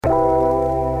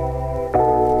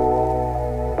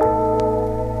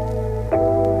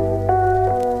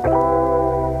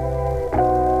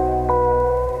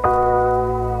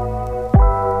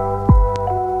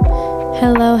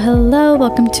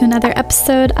welcome to another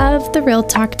episode of the Real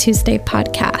Talk Tuesday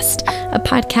podcast, a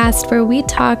podcast where we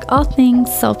talk all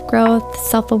things self-growth,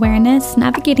 self-awareness,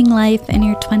 navigating life in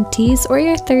your 20s or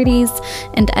your 30s,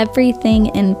 and everything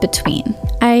in between.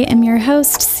 I am your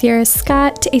host, Sierra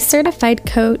Scott, a certified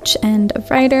coach and a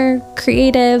writer,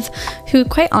 creative, who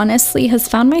quite honestly has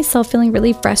found myself feeling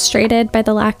really frustrated by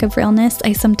the lack of realness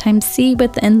I sometimes see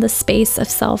within the space of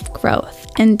self-growth.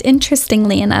 And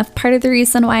interestingly enough, part of the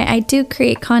reason why I do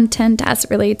create content as it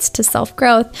relates to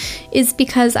self-growth is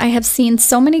because I have seen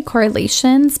so many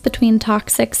correlations between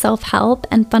toxic self-help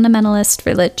and fundamentalist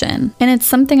religion. And it's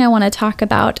something I want to talk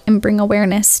about and bring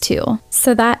awareness to.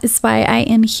 So that is why I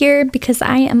am here, because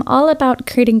I am all about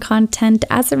creating content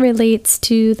as it relates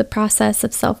to the process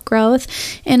of self-growth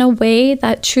in a way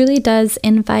that truly does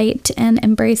invite and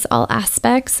embrace all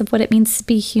aspects of what it means to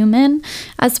be human,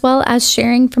 as well as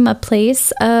sharing from a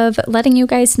place of letting you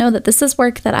guys know that this is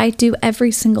work that I do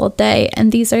every single day,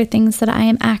 and these are things that I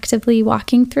am actively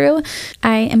walking through.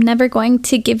 I am never going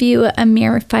to give you a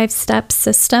mere 5-step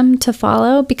system to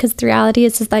follow, because the reality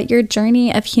is that your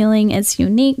journey of healing is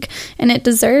unique and it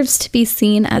deserves to be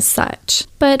seen as such.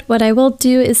 But what I will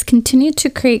do is continue to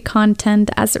create content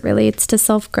as it relates to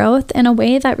self-growth in a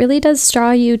way that really does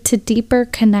draw you to deeper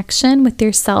connection with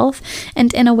yourself,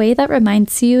 and in a way that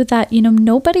reminds you that,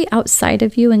 nobody outside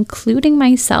of you, including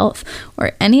myself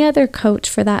or any other coach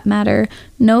for that matter,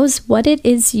 knows what it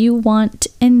is you want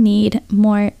and need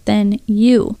more than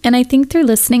you. And I think through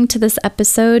listening to this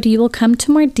episode, you will come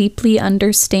to more deeply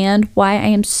understand why I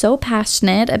am so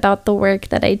passionate about the work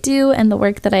that I do and the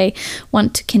work that I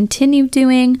want to continue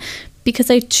doing.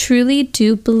 Because I truly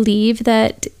do believe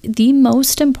that the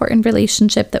most important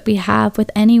relationship that we have with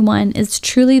anyone is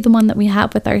truly the one that we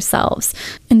have with ourselves.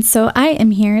 And so I am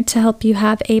here to help you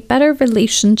have a better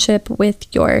relationship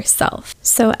with yourself.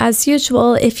 So as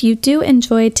usual, if you do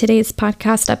enjoy today's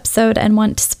podcast episode and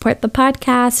want to support the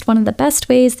podcast, one of the best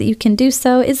ways that you can do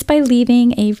so is by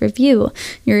leaving a review.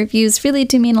 Your reviews really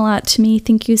do mean a lot to me.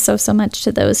 Thank you so much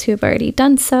to those who have already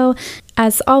done so.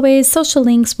 As always, social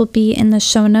links will be in the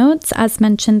show notes. As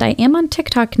mentioned, I am on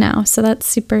TikTok now, so that's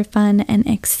super fun and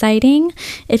exciting.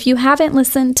 If you haven't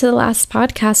listened to the last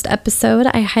podcast episode,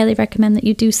 I highly recommend that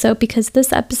you do so, because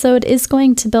this episode is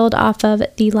going to build off of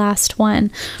the last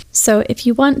one. So if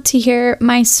you want to hear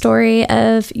my story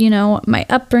of, my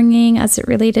upbringing as it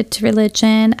related to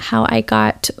religion, how I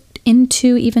got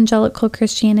into evangelical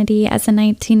Christianity as a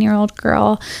 19-year-old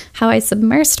girl, how I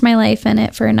submersed my life in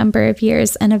it for a number of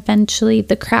years, and eventually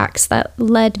the cracks that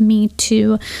led me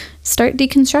to start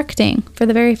deconstructing for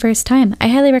the very first time, I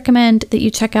highly recommend that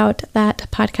you check out that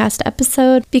podcast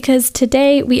episode, because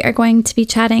today we are going to be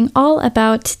chatting all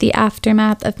about the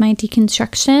aftermath of my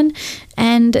deconstruction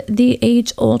and the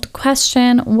age-old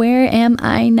question, where am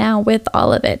I now with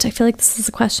all of it? I feel like this is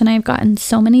a question I've gotten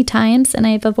so many times and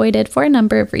I've avoided for a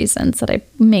number of reasons that I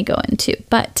may go into,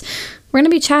 but we're going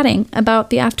to be chatting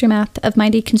about the aftermath of my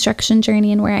deconstruction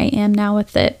journey and where I am now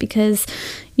with it, because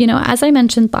as I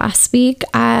mentioned last week,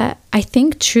 I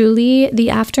think truly the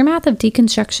aftermath of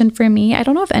deconstruction for me, I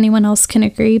don't know if anyone else can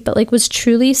agree, but was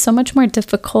truly so much more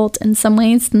difficult in some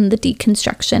ways than the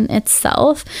deconstruction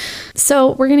itself.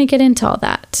 So we're going to get into all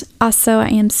that. Also, I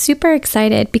am super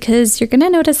excited because you're going to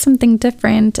notice something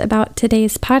different about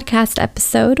today's podcast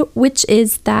episode, which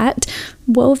is that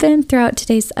woven throughout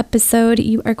today's episode,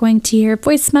 you are going to hear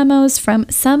voice memos from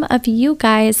some of you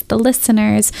guys, the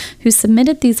listeners, who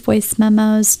submitted these voice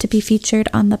memos to be featured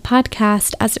on the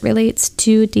podcast as it relates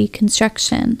to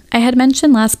deconstruction. I had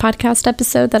mentioned last podcast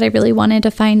episode that I really wanted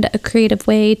to find a creative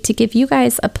way to give you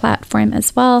guys a platform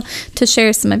as well to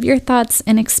share some of your thoughts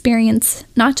and experience,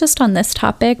 not just on this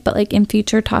topic, but in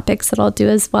future topics that I'll do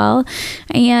as well.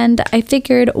 And I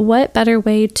figured what better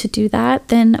way to do that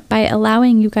than by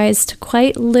allowing you guys to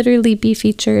quite literally be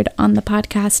featured on the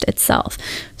podcast itself.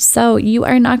 So you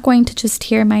are not going to just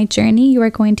hear my journey, you are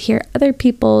going to hear other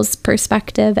people's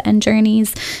perspective and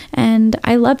journeys. And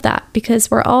I love that, because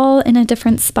we're all in a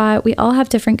different spot. We all have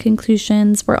different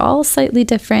conclusions. We're all slightly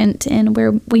different in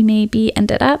where we maybe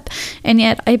ended up. And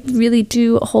yet I really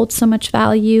do hold so much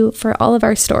value for all of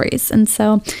our stories. And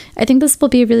so I think this will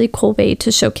be a really cool way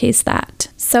to showcase that.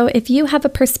 So if you have a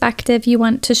perspective you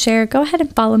want to share, go ahead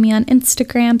and follow me on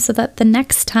Instagram so that the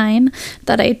next time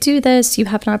that I do this, you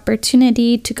have an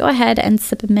opportunity to go ahead and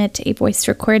submit a voice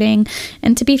recording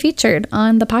and to be featured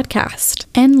on the podcast.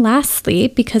 And lastly,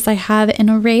 because I have an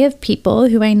array array of people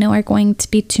who I know are going to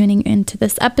be tuning into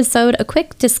this episode, a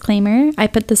quick disclaimer. I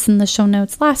put this in the show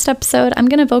notes last episode. I'm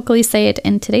going to vocally say it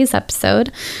in today's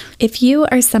episode. If you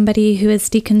are somebody who is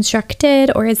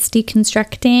deconstructed or is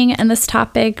deconstructing, and this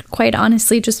topic, quite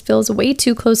honestly, just feels way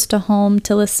too close to home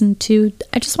to listen to,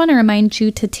 I just want to remind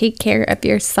you to take care of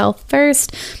yourself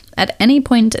first. At any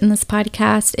point in this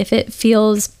podcast, if it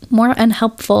feels more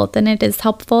unhelpful than it is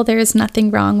helpful, there is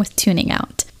nothing wrong with tuning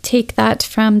out. Take that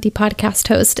from the podcast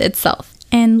host itself.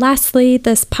 And lastly,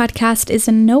 this podcast is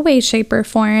in no way, shape, or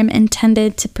form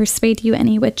intended to persuade you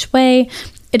any which way.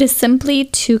 It is simply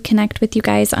to connect with you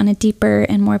guys on a deeper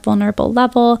and more vulnerable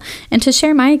level and to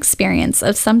share my experience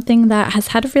of something that has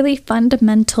had a really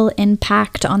fundamental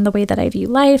impact on the way that I view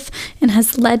life and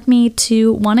has led me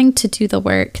to wanting to do the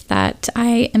work that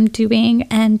I am doing.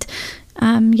 And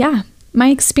my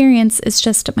experience is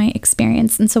just my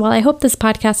experience. And so while I hope this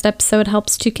podcast episode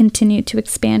helps to continue to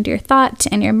expand your thought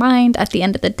and your mind at the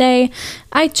end of the day,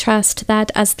 I trust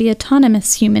that as the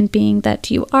autonomous human being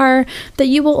that you are, that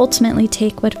you will ultimately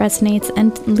take what resonates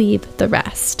and leave the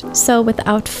rest. So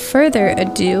without further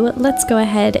ado, let's go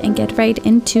ahead and get right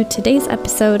into today's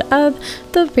episode of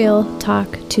the Real Talk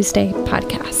Tuesday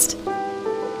podcast.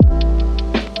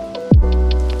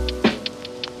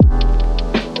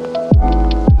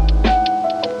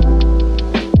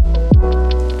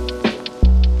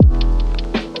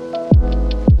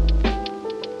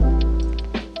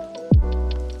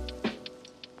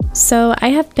 So I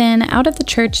have been out of the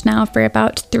church now for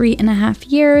about 3.5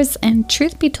 years, and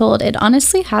truth be told, it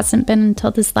honestly hasn't been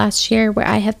until this last year where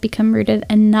I have become rooted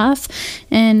enough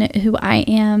in who I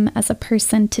am as a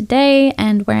person today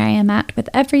and where I am at with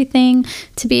everything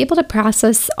to be able to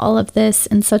process all of this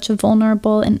in such a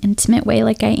vulnerable and intimate way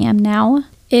like I am now.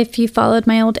 If you followed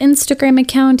my old Instagram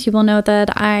account, you will know that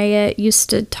I used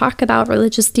to talk about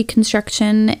religious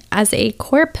deconstruction as a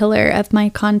core pillar of my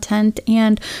content.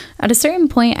 And at a certain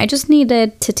point, I just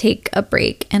needed to take a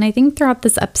break. And I think throughout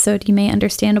this episode, you may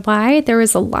understand why. There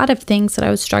was a lot of things that I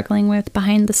was struggling with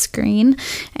behind the screen.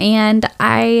 And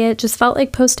I just felt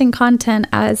like posting content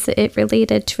as it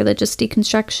related to religious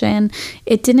deconstruction,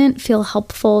 it didn't feel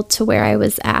helpful to where I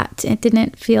was at. It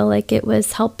didn't feel like it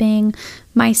was helping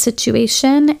my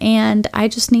situation, and I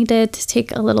just needed to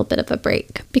take a little bit of a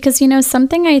break. Because,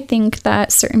 something I think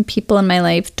that certain people in my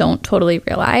life don't totally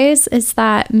realize is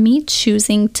that me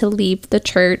choosing to leave the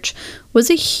church was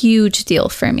a huge deal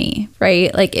for me,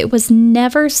 right? Like, it was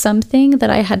never something that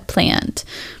I had planned.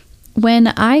 When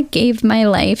I gave my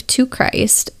life to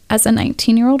Christ as a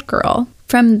 19-year-old girl,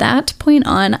 from that point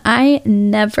on, I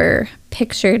never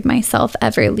pictured myself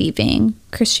ever leaving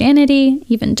Christianity,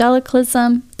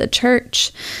 evangelicalism, the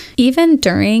church. Even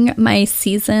during my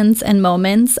seasons and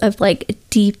moments of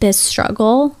deepest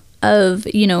struggle of,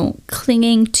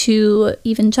 clinging to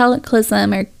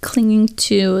evangelicalism or clinging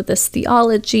to this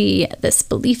theology, this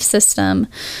belief system,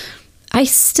 I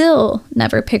still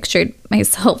never pictured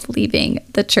myself leaving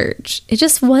the church. It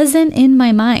just wasn't in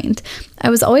my mind. I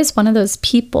was always one of those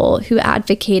people who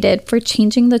advocated for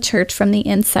changing the church from the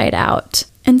inside out.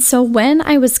 And so when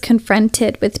I was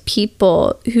confronted with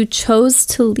people who chose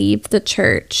to leave the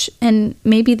church, and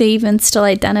maybe they even still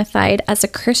identified as a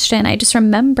Christian, I just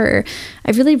remember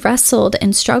I really wrestled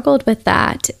and struggled with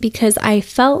that because I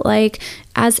felt like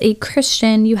as a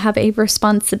Christian, you have a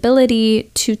responsibility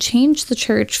to change the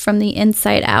church from the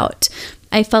inside out.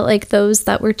 I felt like those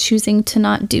that were choosing to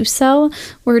not do so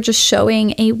were just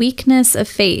showing a weakness of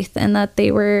faith, and that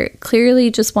they were clearly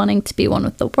just wanting to be one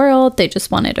with the world. They just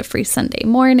wanted a free Sunday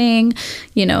morning.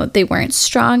 They weren't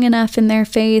strong enough in their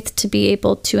faith to be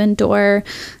able to endure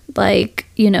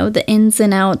the ins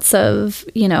and outs of,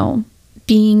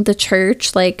 being the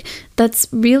church. That's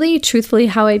really truthfully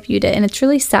how I viewed it. And it's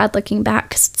really sad looking back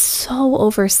because it's so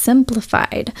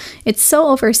oversimplified. It's so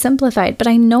oversimplified, but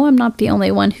I know I'm not the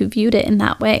only one who viewed it in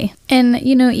that way. And,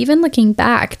 even looking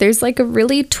back, there's a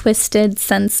really twisted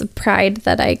sense of pride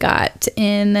that I got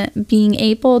in being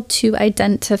able to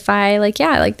identify,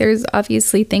 there's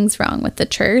obviously things wrong with the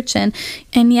church. And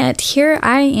yet here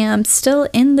I am still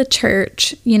in the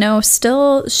church,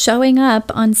 still showing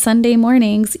up on Sunday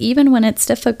mornings, even when it's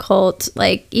difficult,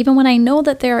 even when I know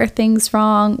that there are things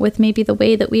wrong with maybe the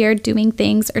way that we are doing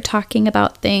things or talking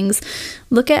about things.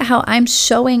 Look at how I'm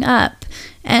showing up.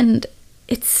 And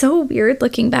it's so weird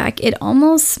looking back. It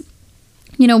almost,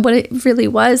 what it really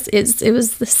was is it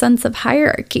was the sense of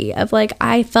hierarchy of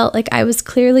I felt like I was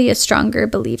clearly a stronger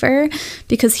believer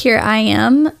because here I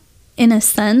am, in a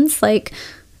sense,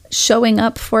 showing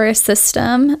up for a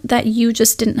system that you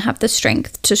just didn't have the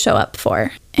strength to show up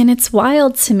for. And it's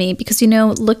wild to me because,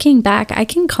 looking back, I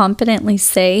can confidently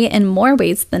say in more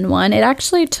ways than one, it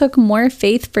actually took more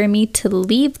faith for me to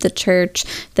leave the church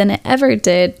than it ever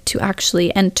did to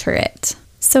actually enter it.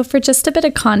 So for just a bit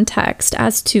of context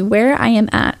as to where I am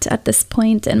at this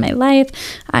point in my life,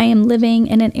 I am living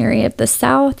in an area of the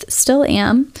South, still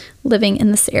am living in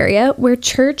this area where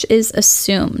church is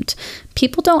assumed.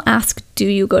 People don't ask, do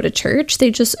you go to church?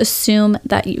 They just assume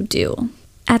that you do.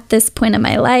 At this point in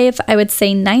my life, I would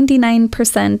say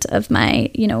 99% of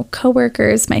my,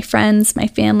 coworkers, my friends, my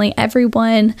family,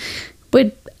 everyone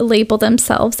would label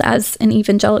themselves as an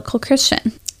evangelical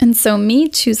Christian. And so me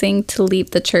choosing to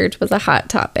leave the church was a hot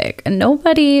topic, and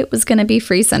nobody was going to be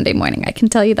free Sunday morning, I can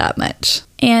tell you that much.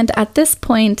 And at this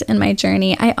point in my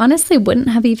journey, I honestly wouldn't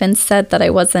have even said that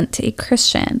I wasn't a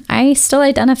Christian. I still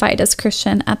identified as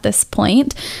Christian at this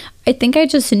point. I think I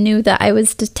just knew that I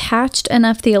was detached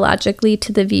enough theologically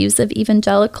to the views of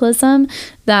evangelicalism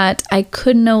that I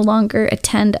could no longer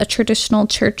attend a traditional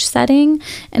church setting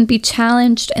and be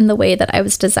challenged in the way that I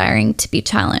was desiring to be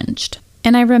challenged.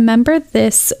 And I remember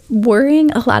this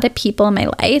worrying a lot of people in my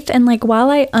life. And while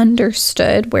I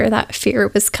understood where that fear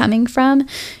was coming from,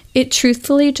 it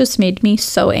truthfully just made me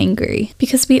so angry,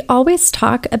 because we always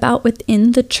talk about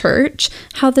within the church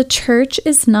how the church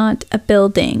is not a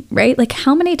building, right?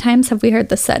 How many times have we heard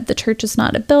this said? The church is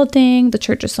not a building. The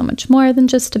church is so much more than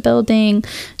just a building.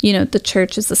 The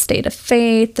church is a state of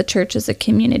faith. The church is a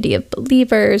community of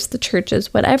believers. The church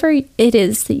is whatever it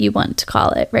is that you want to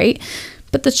call it, right?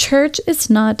 But the church is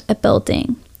not a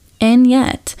building. And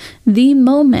yet, the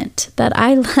moment that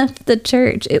I left the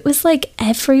church, it was like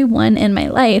everyone in my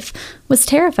life was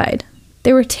terrified.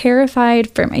 They were terrified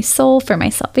for my soul, for my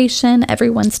salvation.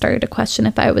 Everyone started to question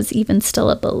if I was even still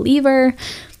a believer.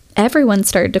 Everyone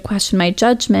started to question my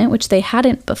judgment, which they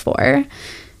hadn't before.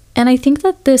 And I think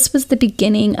that this was the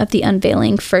beginning of the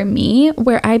unveiling for me,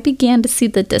 where I began to see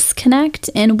the disconnect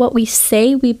in what we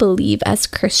say we believe as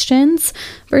Christians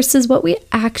versus what we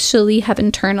actually have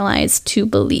internalized to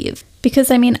believe.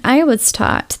 Because I was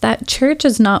taught that church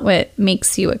is not what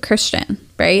makes you a Christian,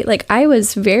 right? I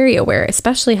was very aware,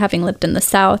 especially having lived in the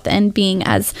South and being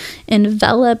as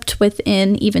enveloped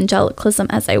within evangelicalism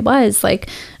as I was,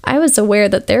 I was aware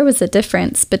that there was a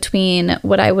difference between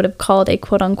what I would have called a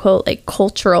quote unquote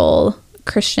cultural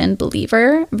Christian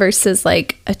believer versus a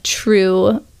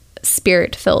true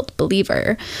spirit-filled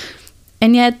believer.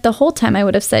 And yet the whole time I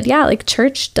would have said, yeah,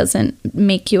 church doesn't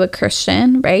make you a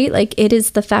Christian, right? It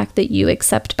is the fact that you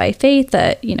accept by faith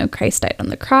that, Christ died on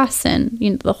the cross and,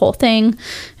 the whole thing,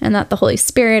 and that the Holy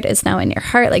Spirit is now in your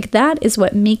heart. That is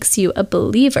what makes you a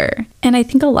believer. And I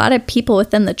think a lot of people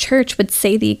within the church would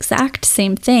say the exact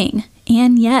same thing.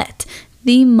 And yet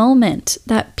the moment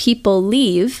that people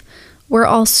leave, we're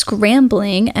all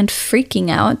scrambling and freaking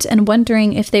out and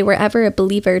wondering if they were ever a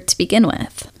believer to begin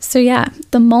with. So yeah,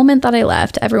 the moment that I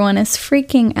left, everyone is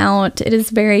freaking out. It is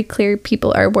very clear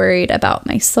people are worried about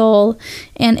my soul.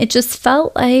 And it just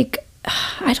felt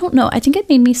I don't know, I think it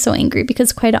made me so angry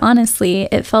because quite honestly,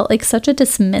 it felt like such a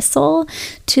dismissal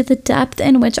to the depth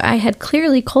in which I had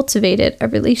clearly cultivated a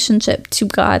relationship to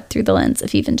God through the lens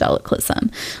of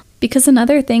evangelicalism. Because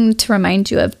another thing to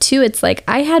remind you of too, it's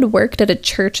I had worked at a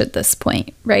church at this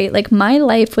point, right? My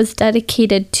life was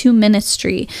dedicated to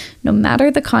ministry, no matter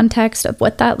the context of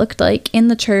what that looked like in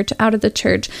the church, out of the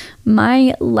church.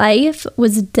 My life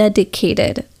was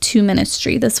dedicated to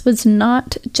ministry. This was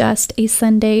not just a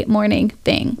Sunday morning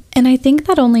thing. And I think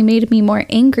that only made me more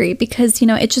angry because,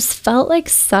 it just felt like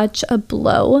such a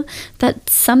blow that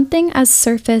something as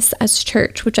surface as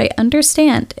church, which I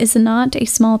understand is not a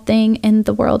small thing in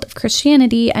the world of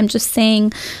Christianity. I'm just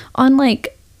saying on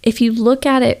if you look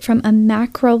at it from a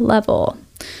macro level,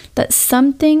 that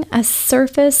something as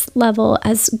surface level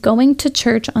as going to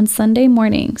church on Sunday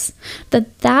mornings,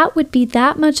 that would be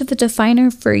that much of a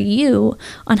definer for you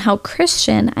on how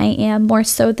Christian I am, more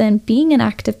so than being an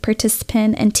active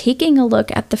participant and taking a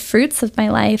look at the fruits of my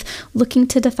life, looking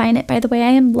to define it by the way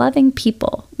I am loving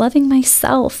people, loving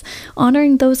myself,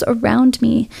 honoring those around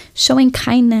me, showing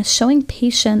kindness, showing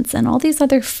patience, and all these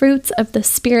other fruits of the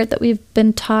Spirit that we've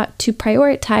been taught to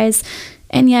prioritize.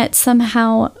 And yet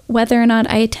somehow, whether or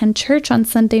not I attend church on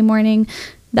Sunday morning,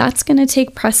 that's going to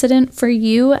take precedent for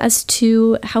you as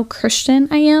to how Christian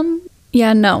I am.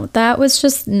 Yeah, no, that was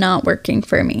just not working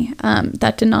for me.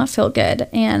 That did not feel good.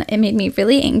 And it made me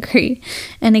really angry.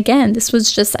 And again, this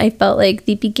was just, I felt like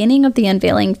the beginning of the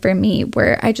unveiling for me,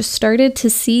 where I just started to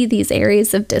see these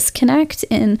areas of disconnect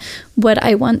in what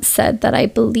I once said that I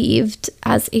believed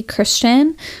as a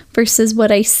Christian versus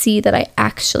what I see that I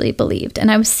actually believed. And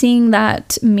I was seeing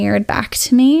that mirrored back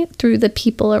to me through the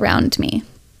people around me.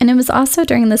 And it was also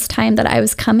during this time that I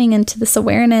was coming into this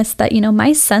awareness that,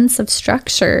 my sense of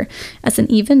structure as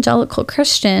an evangelical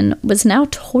Christian was now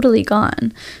totally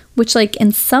gone, which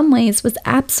in some ways was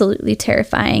absolutely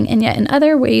terrifying. And yet in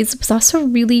other ways was also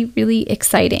really, really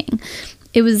exciting.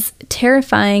 It was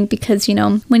terrifying because,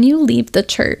 when you leave the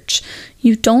church,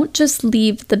 you don't just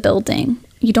leave the building.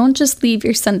 You don't just leave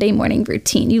your Sunday morning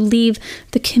routine. You leave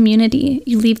the community.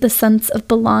 You leave the sense of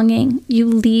belonging. You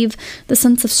leave the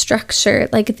sense of structure.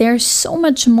 There's so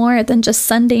much more than just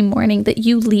Sunday morning that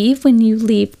you leave when you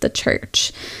leave the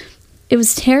church. It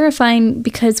was terrifying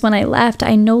because when I left,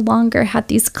 I no longer had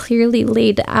these clearly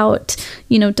laid out,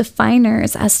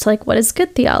 definers as to what is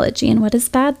good theology and what is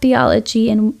bad theology.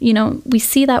 And, we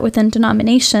see that within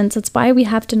denominations. That's why we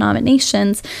have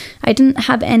denominations. I didn't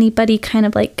have anybody kind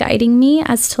of guiding me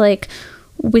as to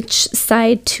which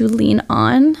side to lean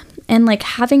on. And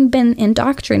having been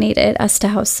indoctrinated as to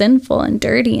how sinful and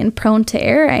dirty and prone to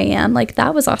error I am,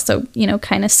 that was also,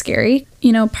 kind of scary.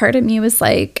 Part of me was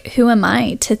who am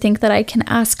I to think that I can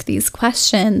ask these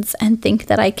questions and think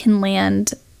that I can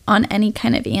land on any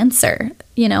kind of answer,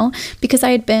 because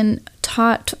I had been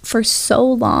taught for so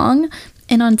long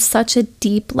and on such a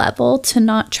deep level to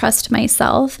not trust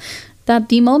myself that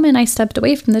the moment I stepped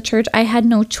away from the church, I had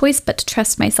no choice but to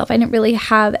trust myself. I didn't really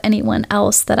have anyone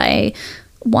else that I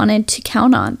wanted to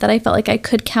count on, that I felt like I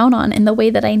could count on in the way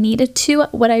that I needed to.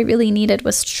 What I really needed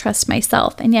was to trust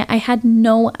myself. And yet I had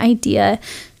no idea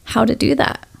how to do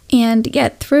that. And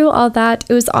yet through all that,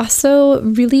 it was also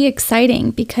really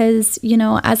exciting because,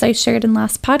 as I shared in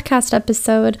last podcast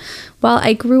episode, while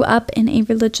I grew up in a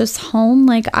religious home,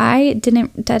 I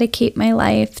didn't dedicate my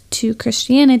life to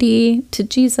Christianity, to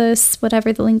Jesus,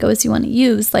 whatever the lingo is you want to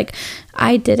use.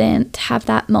 I didn't have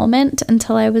that moment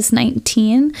until I was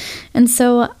 19. And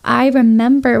so I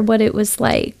remember what it was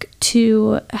like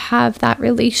to have that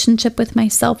relationship with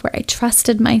myself where I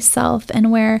trusted myself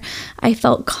and where I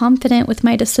felt confident with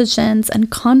my decisions and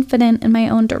confident in my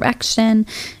own direction.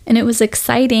 And it was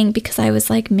exciting because I was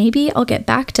maybe I'll get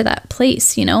back to that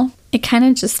place, It kind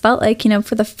of just felt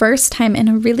for the first time in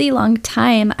a really long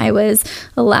time, I was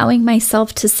allowing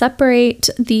myself to separate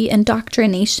the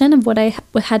indoctrination of what I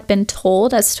had been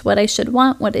told as to what I should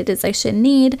want, what it is I should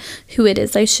need, who it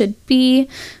is I should be,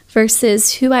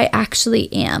 versus who I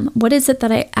actually am. What is it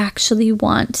that I actually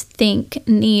want, think,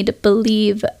 need,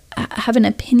 believe, have an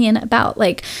opinion about?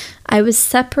 I was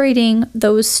separating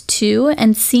those two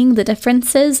and seeing the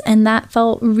differences, and that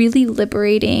felt really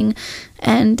liberating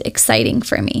and exciting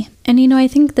for me. And I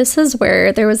think this is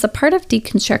where there was a part of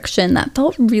deconstruction that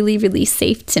felt really, really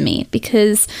safe to me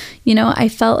because, I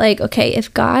felt okay,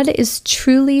 if God is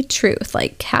truly truth,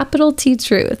 capital T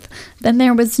truth, then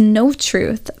there was no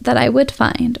truth that I would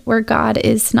find where God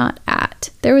is not at.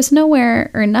 There was nowhere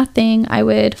or nothing I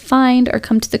would find or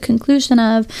come to the conclusion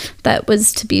of that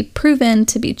was to be proven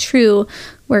to be true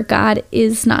where God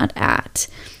is not at.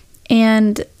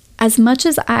 And as much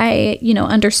as I,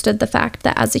 understood the fact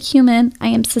that as a human, I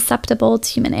am susceptible to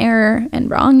human error and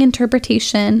wrong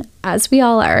interpretation, as we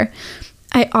all are,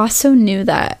 I also knew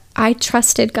that I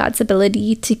trusted God's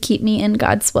ability to keep me in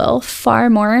God's will far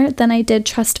more than I did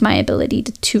trust my ability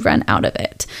to run out of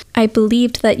it. I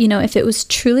believed that, if it was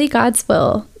truly God's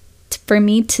will for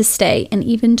me to stay in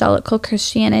evangelical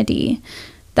Christianity,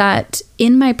 that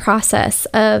in my process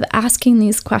of asking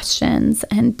these questions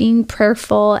and being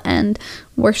prayerful and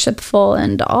worshipful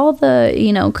and all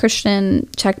the, Christian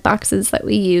check boxes that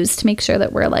we use to make sure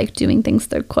that we're doing things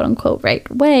the quote unquote right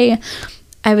way,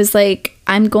 I was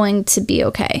I'm going to be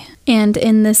okay. And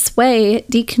in this way,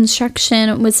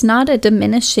 deconstruction was not a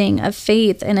diminishing of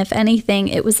faith. And if anything,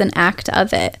 it was an act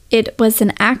of it. It was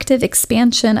an active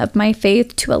expansion of my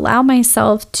faith to allow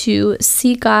myself to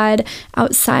see God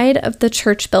outside of the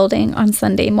church building on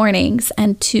Sunday mornings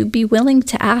and to be willing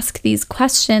to ask these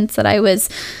questions that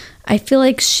I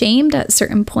feel shamed at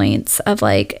certain points of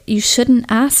you shouldn't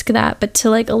ask that, but to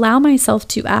allow myself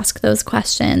to ask those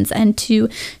questions and to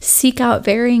seek out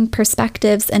varying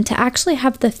perspectives and to actually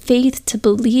have the faith to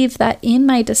believe that in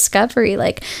my discovery,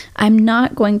 I'm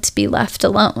not going to be left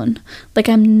alone.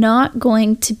 I'm not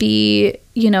going to be,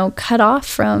 cut off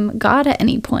from God at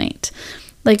any point.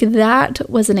 That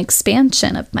was an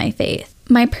expansion of my faith.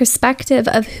 My perspective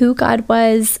of who God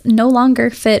was no longer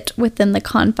fit within the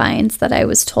confines that I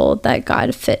was told that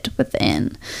God fit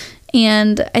within.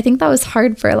 And I think that was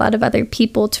hard for a lot of other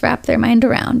people to wrap their mind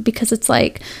around because it's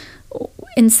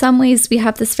in some ways we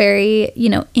have this very,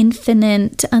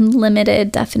 infinite,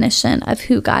 unlimited definition of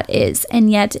who God is. And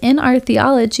yet in our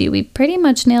theology, we pretty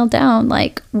much nailed down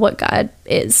what God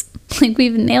is.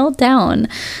 We've nailed down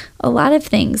a lot of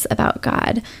things about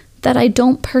God. that I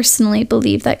don't personally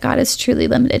believe that God is truly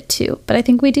limited to. But I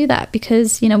think we do that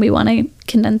because, we want to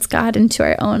condense God into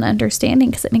our own understanding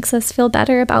because it makes us feel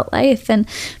better about life and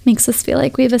makes us feel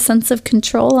like we have a sense of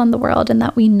control on the world and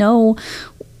that we know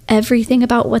everything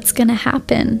about what's going to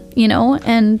happen,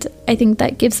 and I think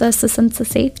that gives us a sense of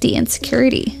safety and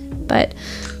security. But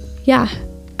yeah,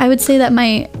 I would say that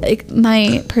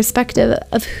my perspective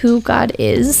of who God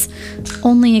is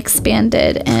only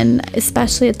expanded, and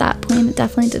especially at that point, it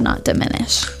definitely did not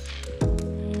diminish.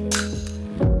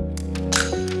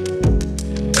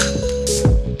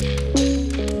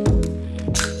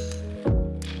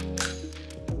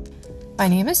 My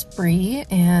name is Bree,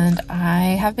 and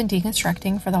I have been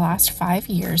deconstructing for the last 5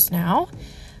 years now.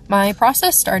 My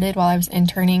process started while I was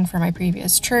interning for my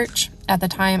previous church. At the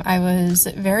time, I was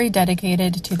very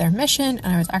dedicated to their mission,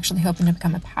 and I was actually hoping to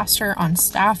become a pastor on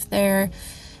staff there.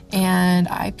 And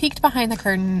I peeked behind the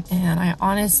curtain, and I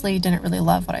honestly didn't really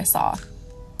love what I saw.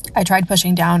 I tried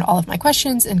pushing down all of my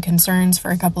questions and concerns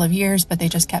for a couple of years, but they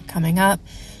just kept coming up,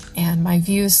 and my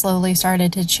views slowly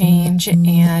started to change,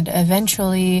 and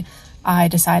eventually I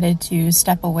decided to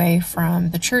step away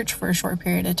from the church for a short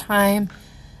period of time.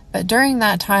 But during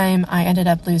that time, I ended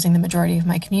up losing the majority of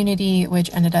my community,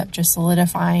 which ended up just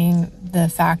solidifying the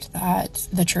fact that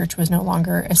the church was no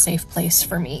longer a safe place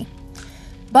for me.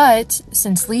 But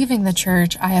since leaving the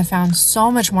church, I have found so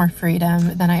much more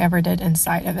freedom than I ever did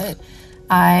inside of it.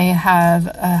 I have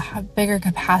a bigger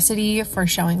capacity for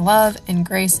showing love and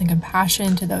grace and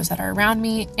compassion to those that are around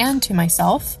me and to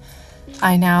myself.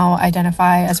 I now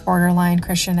identify as borderline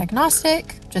Christian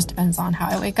agnostic, just depends on how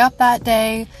I wake up that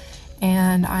day.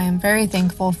 And I am very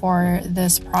thankful for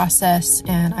this process,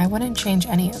 and I wouldn't change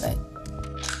any of it.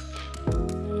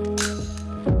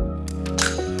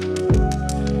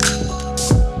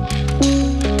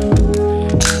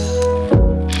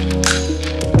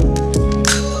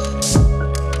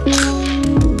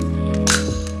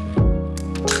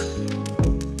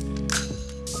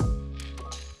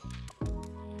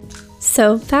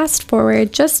 So fast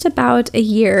forward just about a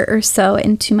year or so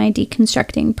into my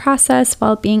deconstructing process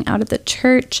while being out of the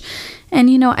church.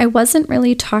 And, I wasn't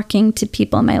really talking to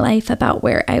people in my life about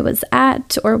where I was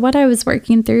at or what I was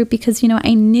working through because,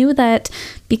 I knew that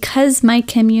because my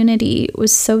community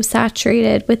was so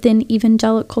saturated within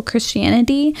evangelical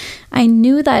Christianity, I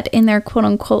knew that in their quote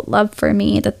unquote love for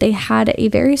me, that they had a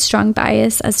very strong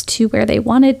bias as to where they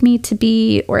wanted me to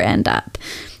be or end up.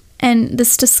 And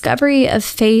this discovery of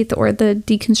faith, or the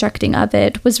deconstructing of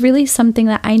it, was really something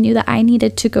that I knew that I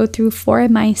needed to go through for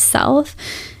myself.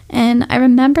 And I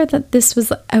remember that this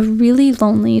was a really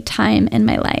lonely time in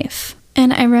my life.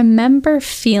 And I remember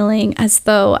feeling as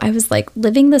though I was like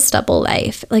living this double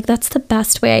life. Like, that's the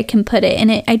best way I can put it.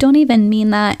 And I don't even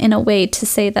mean that in a way to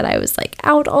say that I was like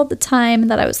out all the time,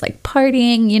 that I was like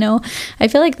partying, I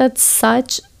feel like that's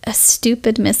such a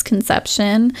stupid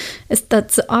misconception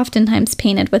that's oftentimes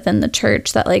painted within the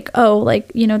church, that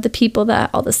the people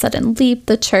that all of a sudden leave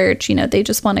the church, they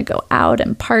just want to go out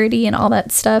and party and all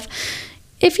that stuff.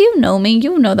 If you know me,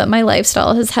 you know that my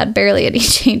lifestyle has had barely any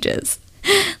changes.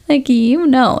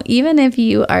 Even if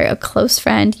you are a close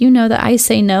friend, that I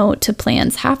say no to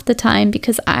plans half the time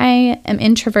because I am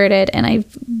introverted and I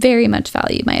very much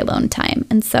value my alone time.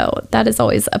 And so that is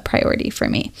always a priority for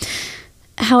me.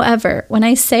 However, when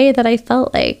I say that I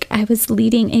felt like I was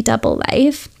leading a double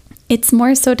life, it's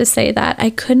more so to say that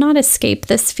I could not escape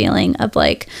this feeling of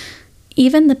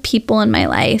even the people in my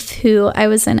life who I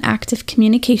was in active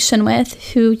communication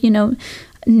with, who,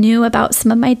 knew about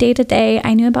some of my day-to-day,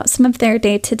 I knew about some of their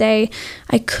day-to-day,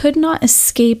 I could not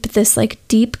escape this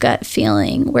deep gut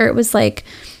feeling where it was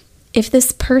if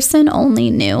this person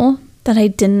only knew that I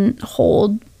didn't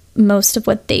hold most of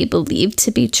what they believed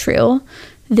to be true,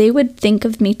 they would think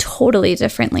of me totally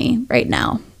differently right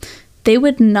now. They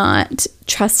would not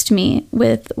trust me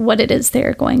with what it is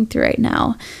they're going through right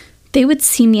now. They would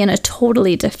see me in a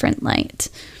totally different light.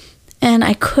 And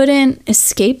I couldn't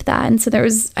escape that. And so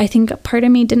I think a part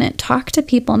of me didn't talk to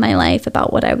people in my life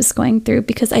about what I was going through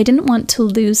because I didn't want to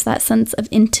lose that sense of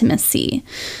intimacy.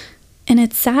 And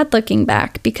it's sad looking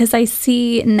back because I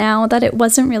see now that it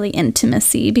wasn't really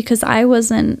intimacy because I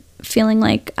wasn't feeling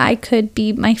like I could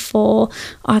be my full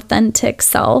authentic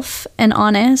self and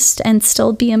honest and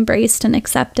still be embraced and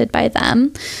accepted by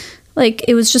them.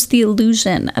 It was just the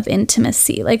illusion of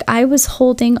intimacy. I was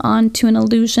holding on to an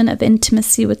illusion of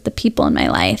intimacy with the people in my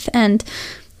life, and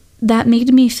that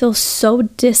made me feel so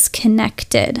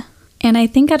disconnected. And I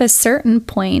think at a certain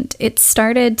point, it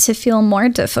started to feel more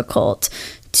difficult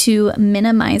to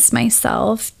minimize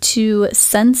myself, to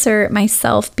censor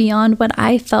myself beyond what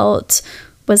I felt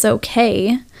was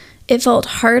okay, it felt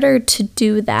harder to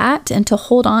do that and to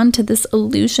hold on to this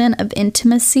illusion of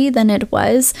intimacy than it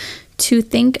was to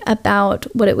think about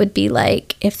what it would be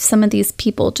like if some of these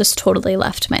people just totally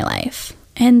left my life.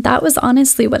 And that was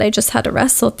honestly what I just had to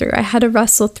wrestle through. I had to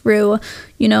wrestle through,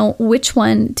 which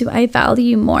one do I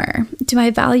value more? Do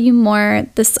I value more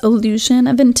this illusion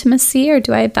of intimacy, or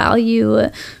do I value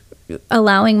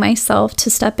allowing myself to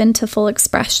step into full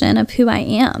expression of who I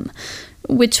am?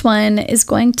 Which one is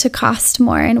going to cost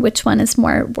more, and which one is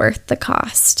more worth the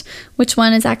cost? Which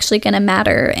one is actually going to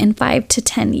matter in 5 to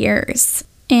 10 years?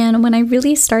 And when I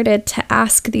really started to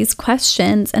ask these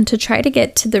questions and to try to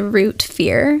get to the root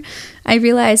fear, I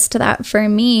realized that for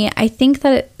me, I think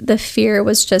that the fear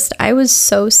was just, I was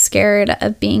so scared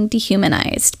of being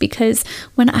dehumanized, because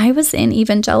when I was in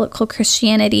evangelical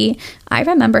Christianity, I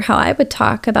remember how I would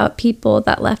talk about people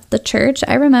that left the church.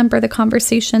 I remember the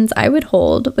conversations I would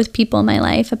hold with people in my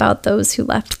life about those who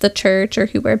left the church or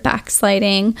who were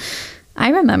backsliding. I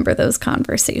remember those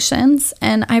conversations,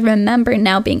 and I remember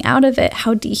now being out of it,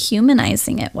 how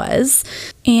dehumanizing it was.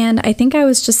 And I think I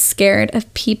was just scared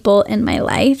of people in my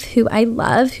life who I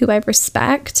love, who I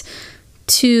respect,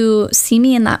 to see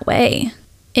me in that way.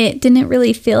 It didn't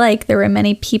really feel like there were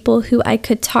many people who I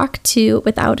could talk to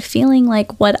without feeling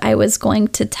like what I was going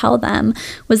to tell them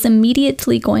was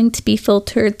immediately going to be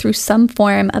filtered through some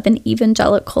form of an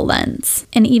evangelical lens.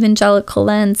 An evangelical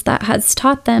lens that has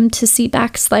taught them to see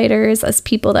backsliders as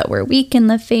people that were weak in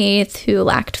the faith, who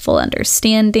lacked full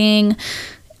understanding.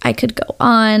 I could go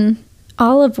on,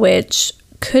 all of which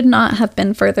could not have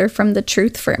been further from the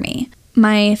truth for me.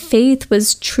 My faith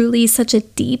was truly such a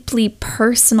deeply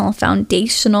personal,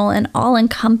 foundational, and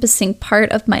all-encompassing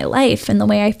part of my life, and the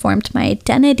way I formed my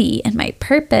identity and my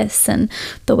purpose and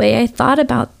the way I thought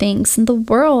about things and the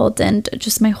world and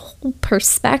just my whole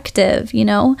perspective,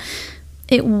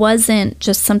 It wasn't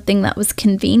just something that was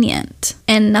convenient.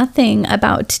 And nothing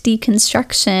about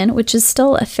deconstruction, which is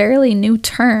still a fairly new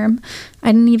term,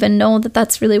 I didn't even know that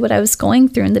that's really what I was going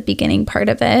through in the beginning part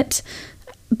of it,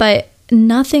 but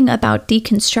nothing about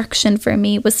deconstruction for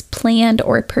me was planned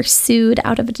or pursued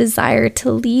out of a desire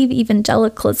to leave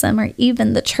evangelicalism or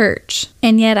even the church.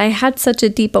 And yet I had such a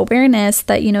deep awareness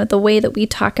that, the way that we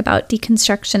talk about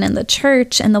deconstruction in the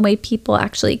church and the way people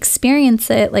actually experience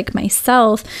it, like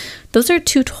myself, those are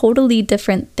two totally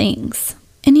different things.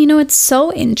 And it's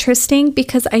so interesting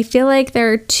because I feel like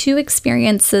there are two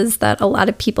experiences that a lot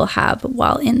of people have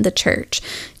while in the church.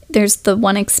 There's the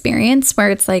one experience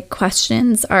where it's like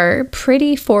questions are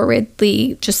pretty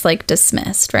forwardly just like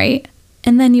dismissed, right?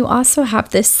 And then you also have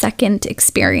this second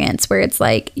experience where it's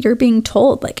like you're being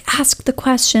told, like, ask the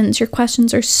questions. Your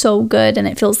questions are so good, and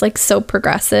it feels like so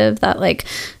progressive that like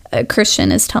a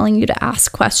Christian is telling you to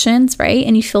ask questions, right?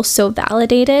 And you feel so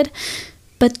validated.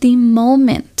 But the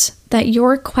moment that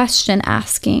your question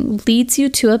asking leads you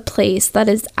to a place that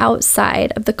is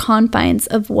outside of the confines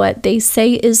of what they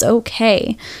say is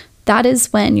okay, that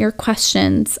is when your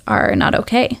questions are not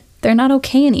okay. They're not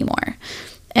okay anymore.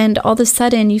 And all of a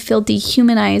sudden you feel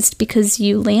dehumanized because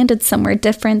you landed somewhere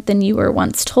different than you were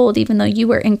once told, even though you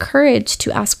were encouraged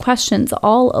to ask questions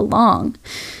all along.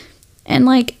 And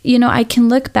I can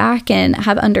look back and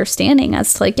have understanding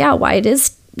as to why it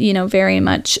is very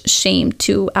much shame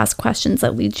to ask questions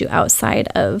that lead you outside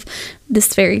of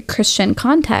this very Christian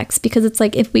context. Because it's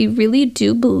like, if we really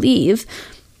do believe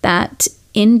that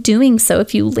in doing so,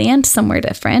 if you land somewhere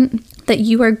different, that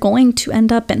you are going to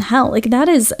end up in hell, that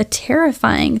is a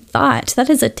terrifying thought. That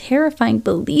is a terrifying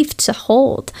belief to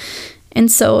hold. And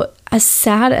so as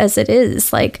sad as it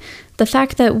is, the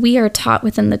fact that we are taught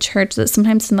within the church that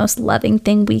sometimes the most loving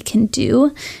thing we can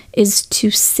do is to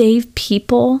save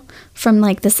people from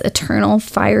this eternal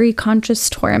fiery conscious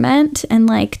torment, and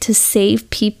to save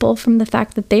people from the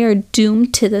fact that they are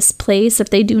doomed to this place if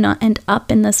they do not end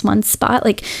up in this one spot.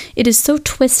 It is so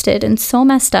twisted and so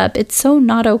messed up. It's so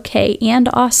not okay. And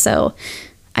also,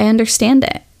 I understand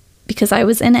it because I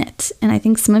was in it, and I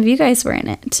think some of you guys were in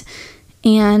it.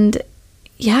 And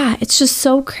yeah, it's just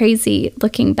so crazy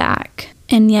looking back.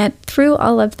 And yet through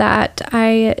all of that,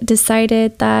 I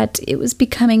decided that it was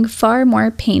becoming far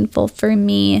more painful for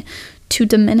me to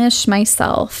diminish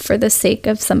myself for the sake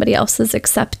of somebody else's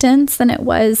acceptance than it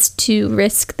was to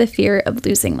risk the fear of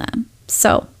losing them.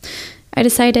 So I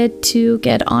decided to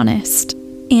get honest.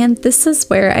 And this is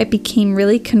where I became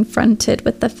really confronted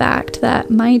with the fact that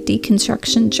my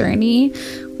deconstruction journey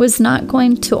was not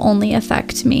going to only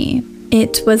affect me.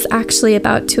 It was actually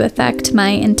about to affect my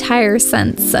entire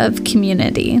sense of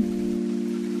community.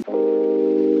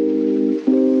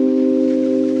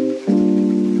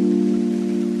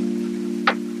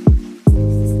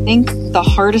 I think The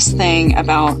hardest thing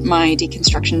about my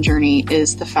deconstruction journey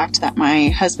is the fact that my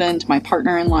husband, my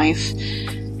partner in life,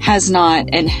 has not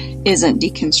and isn't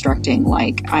deconstructing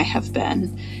like I have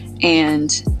been.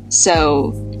 And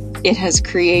so it has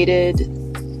created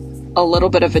a little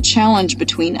bit of a challenge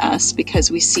between us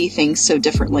because we see things so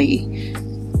differently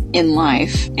in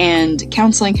life. And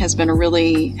counseling has been a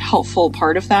really helpful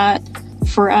part of that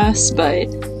for us, but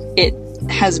it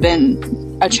has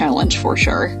been a challenge for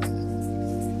sure.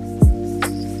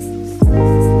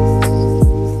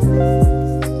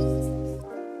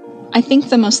 I think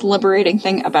the most liberating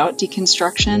thing about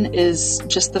deconstruction is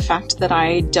just the fact that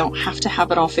I don't have to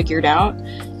have it all figured out.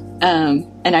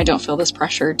 And I don't feel this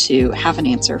pressure to have an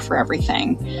answer for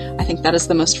everything. I think that is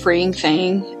the most freeing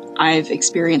thing I've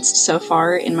experienced so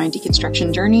far in my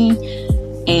deconstruction journey.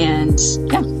 And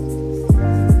yeah.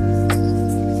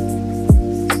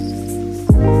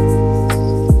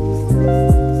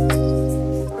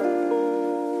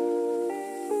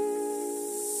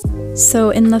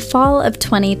 So in the fall of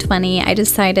 2020, I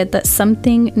decided that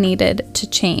something needed to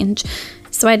change.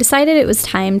 So I decided it was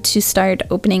time to start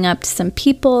opening up to some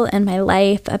people in my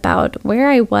life about where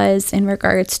I was in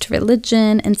regards to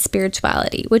religion and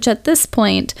spirituality, which at this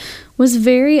point was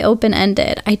very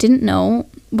open-ended. I didn't know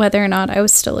whether or not I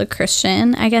was still a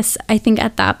Christian. I think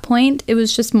at that point, it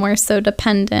was just more so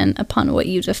dependent upon what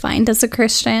you defined as a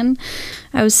Christian.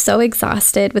 I was so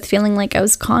exhausted with feeling like I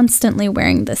was constantly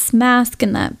wearing this mask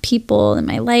and that people in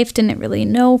my life didn't really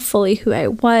know fully who I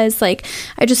was. I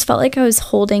just felt like I was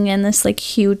holding in this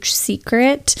huge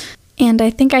secret. And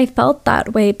I think I felt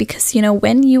that way because,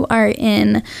 when you are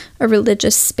in a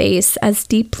religious space as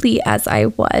deeply as I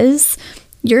was,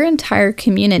 your entire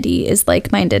community is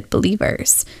like-minded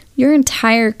believers. Your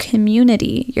entire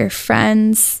community, your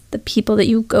friends, the people that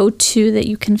you go to, that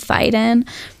you confide in,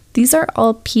 these are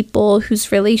all people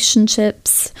whose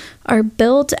relationships are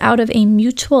built out of a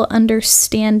mutual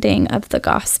understanding of the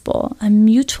gospel, a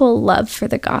mutual love for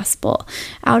the gospel,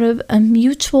 out of a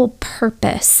mutual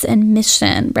purpose and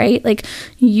mission, right?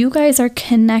 You guys are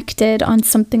connected on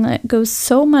something that goes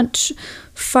so much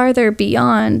farther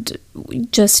beyond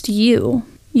just you.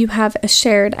 You have a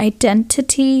shared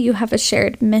identity, you have a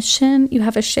shared mission, you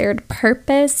have a shared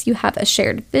purpose, you have a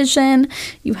shared vision,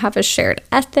 you have a shared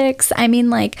ethics.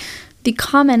 The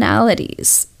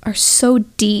commonalities are so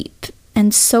deep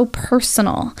and so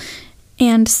personal.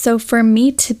 And so for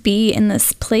me to be in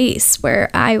this place where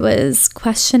I was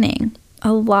questioning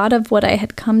a lot of what I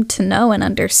had come to know and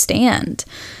understand,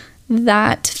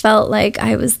 that felt like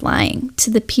I was lying to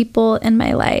the people in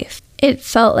my life. It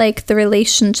felt like the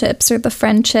relationships or the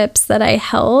friendships that I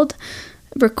held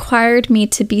required me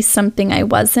to be something I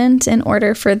wasn't in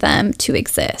order for them to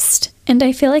exist. And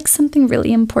I feel like something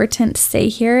really important to say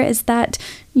here is that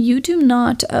you do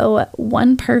not owe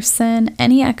one person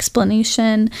any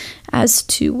explanation as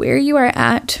to where you are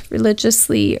at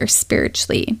religiously or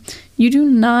spiritually. You do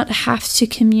not have to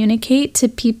communicate to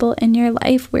people in your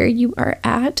life where you are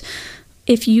at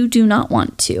if you do not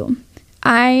want to.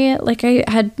 Like I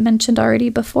had mentioned already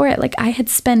before, I had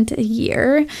spent a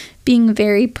year being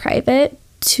very private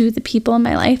to the people in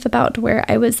my life about where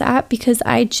I was at because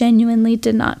I genuinely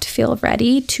did not feel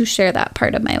ready to share that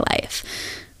part of my life.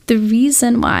 The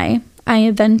reason why I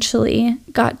eventually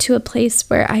got to a place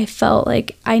where I felt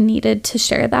like I needed to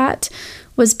share that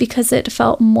was because it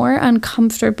felt more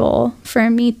uncomfortable for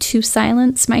me to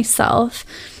silence myself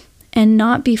and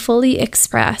not be fully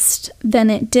expressed than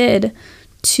it did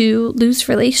to lose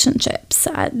relationships.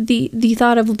 The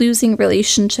thought of losing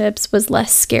relationships was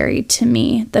less scary to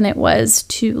me than it was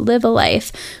to live a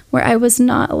life where I was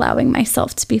not allowing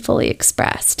myself to be fully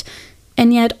expressed.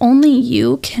 And yet only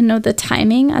you can know the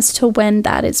timing as to when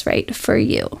that is right for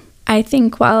you. I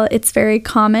think while it's very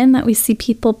common that we see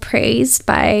people praised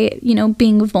by,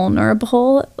 being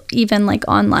vulnerable, even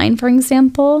online, for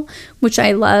example, which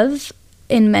I love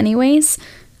in many ways,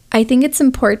 I think it's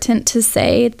important to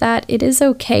say that it is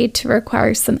okay to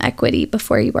require some equity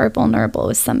before you are vulnerable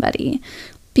with somebody.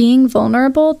 Being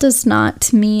vulnerable does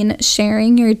not mean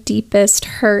sharing your deepest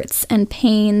hurts and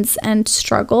pains and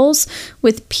struggles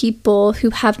with people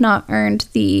who have not earned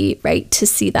the right to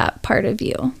see that part of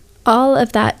you. All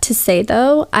of that to say,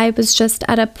 though, I was just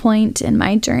at a point in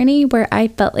my journey where I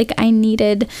felt like I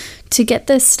needed to get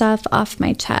this stuff off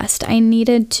my chest. I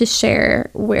needed to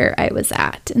share where I was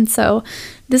at. And so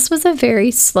this was a very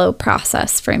slow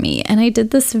process for me, and I did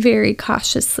this very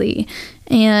cautiously.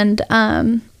 And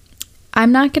I'm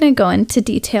not going to go into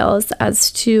details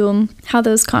as to how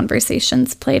those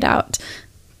conversations played out,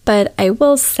 but I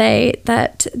will say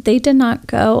that they did not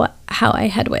go how I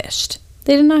had wished.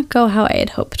 They did not go how I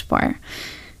had hoped for.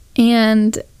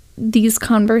 And these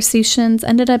conversations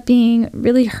ended up being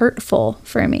really hurtful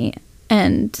for me.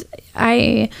 And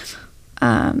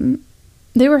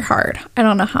they were hard. I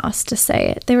don't know how else to say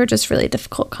it. They were just really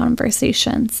difficult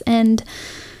conversations. And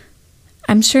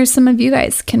I'm sure some of you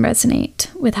guys can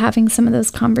resonate with having some of those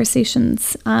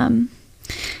conversations. And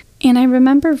I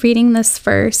remember reading this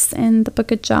verse in the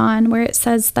book of John where it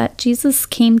says that Jesus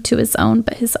came to his own,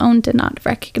 but his own did not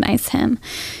recognize him.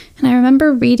 And I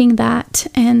remember reading that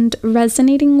and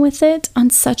resonating with it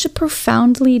on such a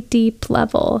profoundly deep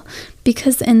level,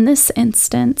 because in this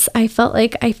instance, I felt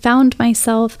like I found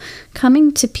myself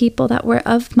coming to people that were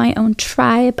of my own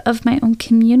tribe, of my own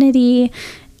community.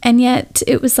 And yet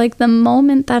it was like the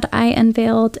moment that I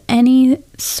unveiled any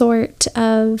sort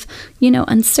of,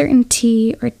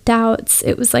 uncertainty or doubts,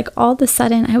 it was like all of a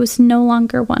sudden I was no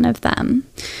longer one of them.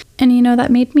 And,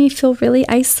 that made me feel really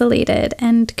isolated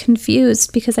and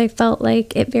confused, because I felt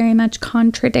like it very much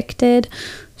contradicted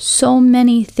so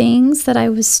many things that I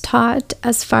was taught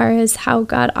as far as how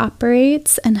God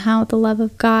operates and how the love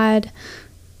of God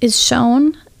is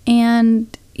shown.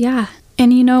 And yeah.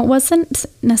 And, it wasn't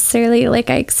necessarily like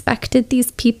I expected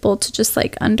these people to just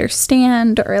like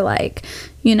understand or like,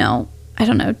 I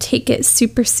don't know, take it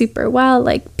super, super well.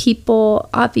 Like, people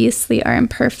obviously are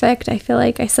imperfect. I feel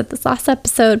like I said this last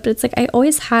episode, but it's like I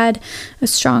always had a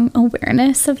strong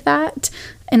awareness of that.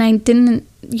 And I didn't,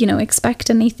 expect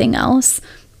anything else.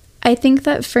 I think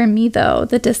that for me, though,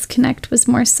 the disconnect was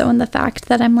more so in the fact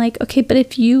that I'm like, okay, but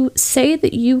if you say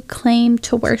that you claim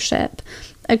to worship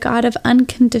a God of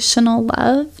unconditional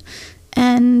love,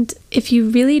 and if you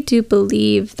really do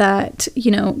believe that,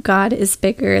 God is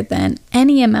bigger than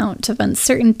any amount of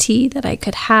uncertainty that I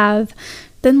could have,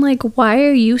 then like, why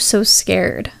are you so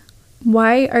scared?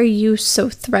 Why are you so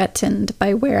threatened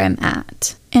by where I'm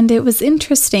at? And it was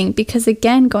interesting because,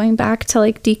 again, going back to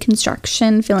like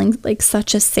deconstruction feeling like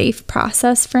such a safe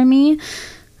process for me,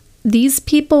 these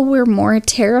people were more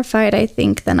terrified, I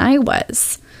think, than I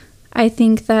was. I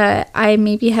think that I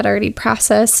maybe had already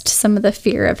processed some of the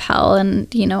fear of hell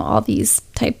and, all these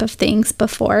type of things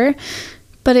before.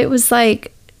 But it was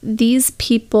like these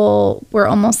people were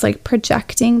almost like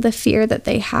projecting the fear that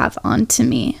they have onto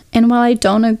me. And while I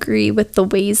don't agree with the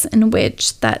ways in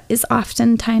which that is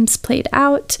oftentimes played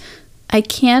out, I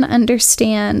can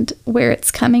understand where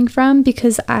it's coming from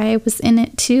because I was in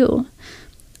it too.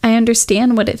 I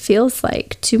understand what it feels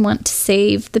like to want to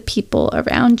save the people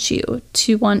around you,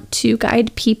 to want to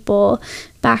guide people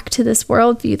back to this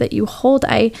worldview that you hold.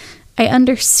 I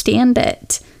understand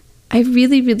it. I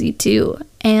really, really do.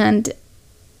 And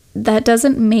that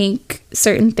doesn't make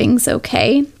certain things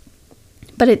okay,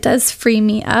 but it does free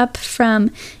me up from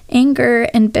anger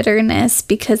and bitterness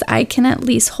because I can at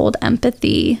least hold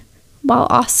empathy while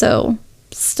also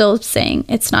still saying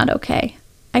it's not okay.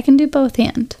 I can do both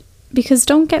and. Because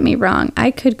don't get me wrong,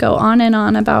 I could go on and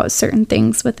on about certain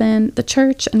things within the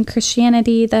church and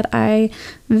Christianity that I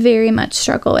very much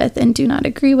struggle with and do not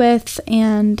agree with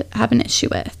and have an issue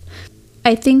with.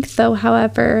 I think, though,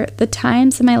 however, the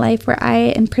times in my life where I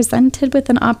am presented with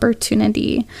an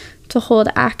opportunity to hold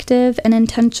active and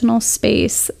intentional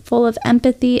space full of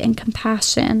empathy and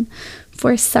compassion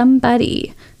for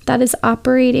somebody that is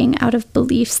operating out of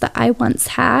beliefs that I once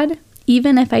had,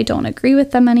 even if I don't agree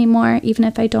with them anymore, even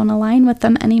if I don't align with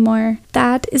them anymore,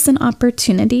 that is an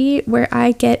opportunity where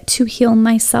I get to heal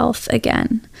myself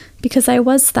again. Because I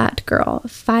was that girl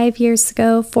 5 years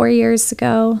ago, 4 years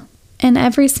ago. And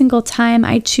every single time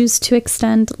I choose to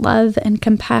extend love and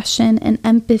compassion and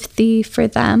empathy for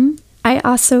them, I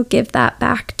also give that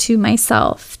back to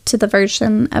myself, to the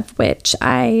version of which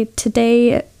I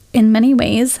today in many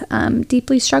ways,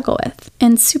 deeply struggle with.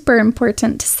 And super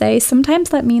important to say, sometimes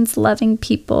that means loving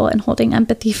people and holding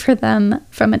empathy for them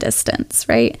from a distance,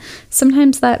 right?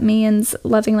 Sometimes that means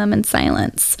loving them in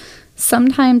silence.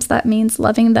 Sometimes that means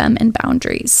loving them in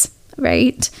boundaries,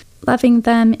 right? Loving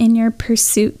them in your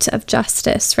pursuit of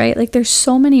justice, right? Like there's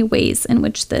so many ways in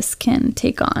which this can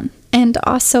take on. And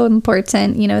also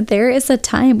important, there is a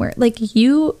time where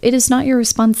it is not your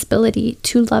responsibility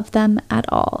to love them at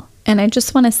all. And I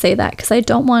just want to say that because I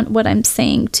don't want what I'm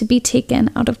saying to be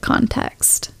taken out of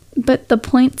context. But the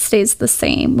point stays the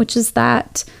same, which is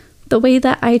that the way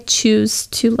that I choose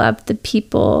to love the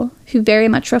people who very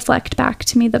much reflect back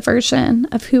to me the version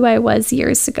of who I was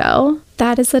years ago,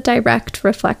 that is a direct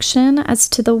reflection as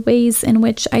to the ways in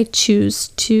which I choose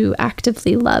to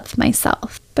actively love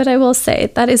myself. But I will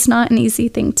say that is not an easy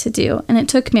thing to do. And it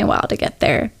took me a while to get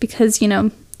there because,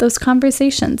 those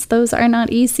conversations, those are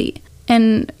not easy.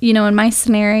 And, in my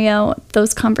scenario,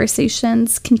 those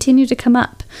conversations continue to come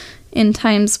up in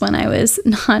times when I was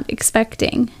not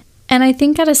expecting. And I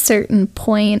think at a certain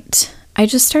point, I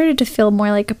just started to feel more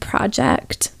like a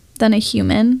project than a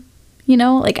human. You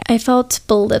know, like I felt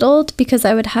belittled because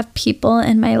I would have people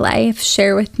in my life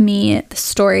share with me the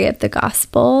story of the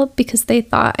gospel because they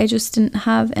thought I just didn't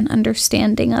have an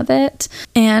understanding of it.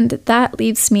 And that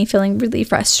leaves me feeling really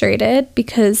frustrated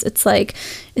because it's like,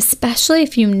 especially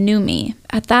if you knew me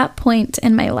at that point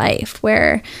in my life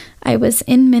where I was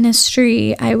in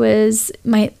ministry,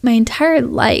 my entire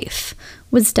life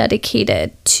was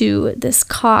dedicated to this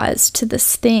cause, to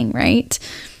this thing, right?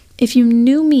 If you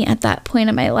knew me at that point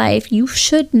in my life, you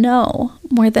should know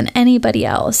more than anybody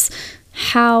else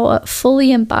how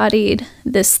fully embodied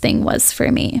this thing was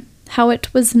for me. How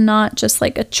it was not just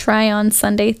like a try on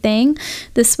Sunday thing.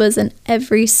 This was an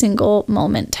every single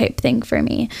moment type thing for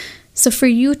me. So for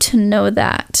you to know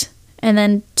that and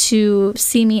then to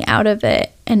see me out of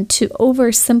it and to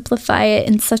oversimplify it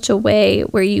in such a way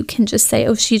where you can just say,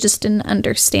 oh, she just didn't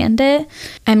understand it.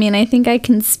 I mean, I think I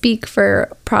can speak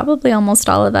for probably almost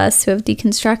all of us who have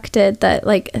deconstructed that,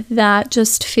 like, that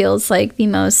just feels like the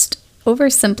most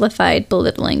oversimplified,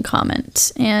 belittling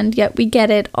comment. And yet we get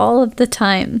it all of the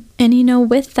time. And, you know,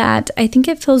 with that, I think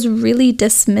it feels really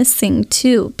dismissing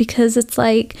too, because it's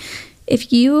like,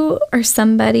 if you are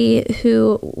somebody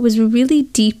who was really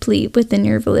deeply within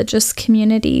your religious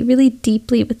community, really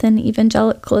deeply within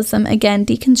evangelicalism, again,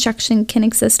 deconstruction can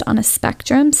exist on a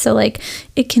spectrum. So like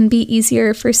it can be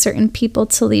easier for certain people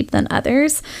to leave than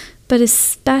others. But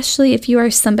especially if you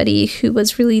are somebody who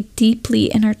was really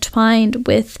deeply intertwined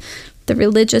with the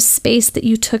religious space that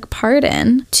you took part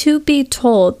in, to be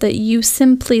told that you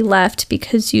simply left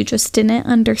because you just didn't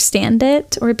understand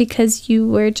it, or because you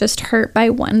were just hurt by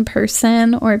one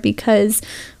person, or because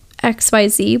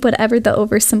XYZ, whatever the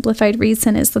oversimplified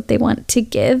reason is that they want to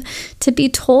give, to be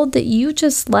told that you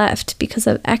just left because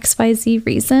of XYZ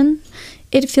reason,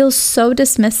 it feels so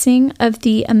dismissing of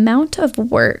the amount of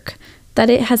work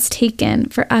that it has taken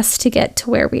for us to get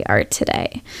to where we are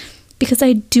today. Because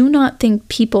I do not think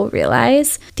people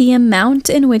realize the amount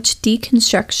in which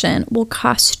deconstruction will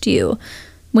cost you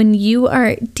when you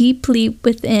are deeply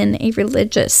within a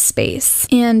religious space.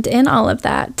 And in all of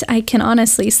that, I can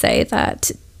honestly say that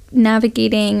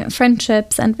navigating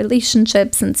friendships and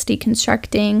relationships since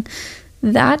deconstructing,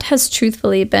 that has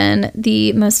truthfully been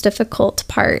the most difficult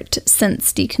part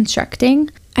since deconstructing.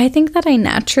 I think that I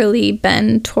naturally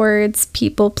bend towards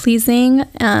people pleasing.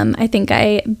 I think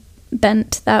I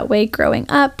bent that way growing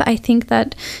up. I think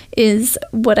that is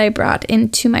what I brought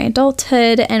into my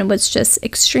adulthood and was just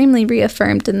extremely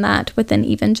reaffirmed in that within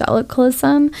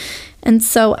evangelicalism. And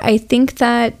so I think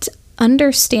that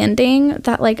understanding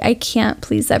that like I can't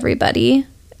please everybody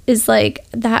is like,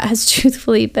 that has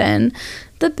truthfully been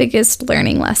the biggest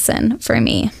learning lesson for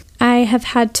me. I have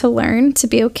had to learn to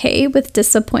be okay with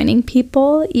disappointing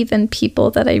people, even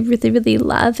people that I really, really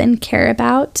love and care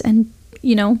about, and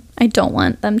you know, I don't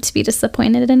want them to be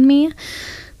disappointed in me.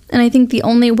 And I think the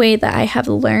only way that I have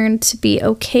learned to be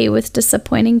okay with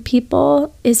disappointing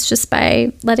people is just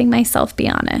by letting myself be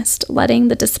honest, letting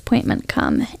the disappointment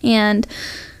come and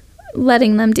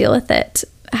letting them deal with it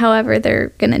however they're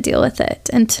going to deal with it,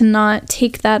 and to not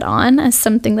take that on as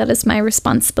something that is my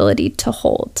responsibility to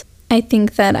hold. I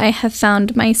think that I have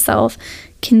found myself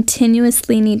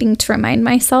continuously needing to remind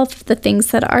myself of the things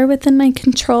that are within my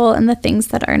control and the things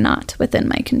that are not within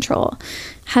my control.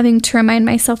 Having to remind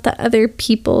myself that other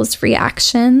people's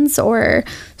reactions or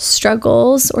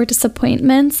struggles or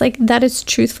disappointments, like that is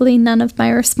truthfully none of my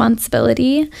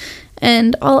responsibility.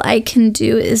 And all I can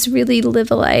do is really live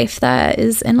a life that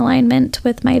is in alignment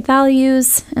with my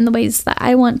values and the ways that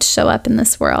I want to show up in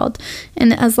this world.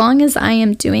 And as long as I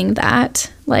am doing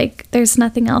that, like there's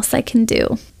nothing else I can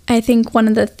do. I think one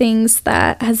of the things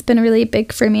that has been really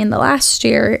big for me in the last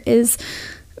year is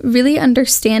really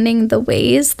understanding the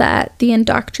ways that the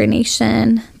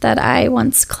indoctrination that I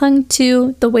once clung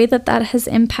to, the way that that has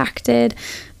impacted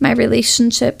my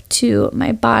relationship to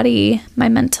my body, my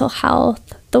mental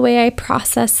health, the way I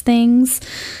process things,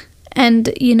 and,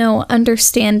 you know,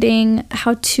 understanding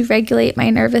how to regulate my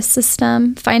nervous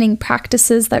system, finding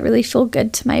practices that really feel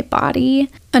good to my body,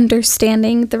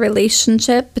 understanding the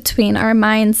relationship between our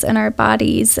minds and our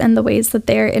bodies and the ways that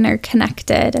they're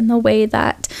interconnected, and the way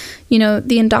that, you know,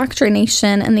 the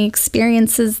indoctrination and the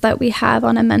experiences that we have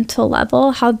on a mental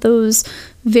level, how those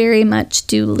very much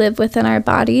do live within our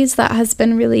bodies. That has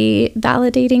been really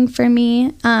validating for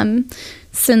me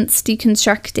since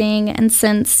deconstructing and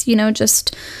since, you know,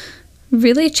 just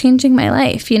really changing my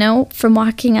life, you know, from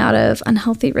walking out of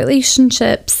unhealthy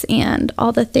relationships and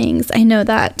all the things. I know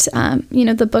that, you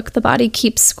know, the book, The Body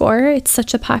Keeps Score, it's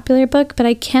such a popular book, but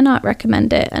I cannot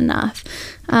recommend it enough.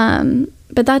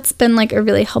 But that's been like a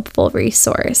really helpful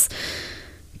resource.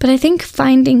 But I think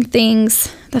finding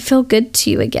things that feel good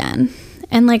to you again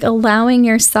and like allowing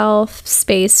yourself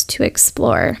space to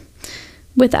explore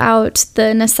without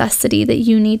the necessity that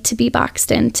you need to be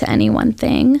boxed into any one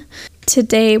thing.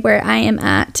 Today, where I am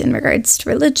at in regards to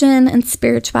religion and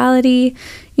spirituality,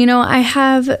 I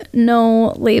have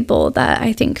no label that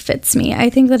I think fits me. I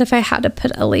think that if I had to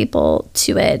put a label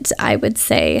to it, I would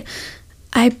say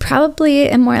I probably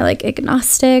am more like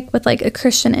agnostic with like a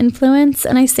Christian influence.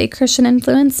 And I say Christian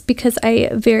influence because I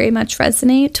very much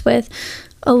resonate with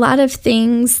a lot of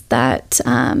things that,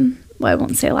 I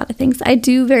won't say a lot of things. I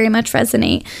do very much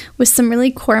resonate with some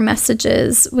really core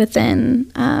messages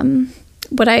within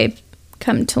what I've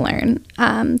come to learn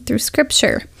through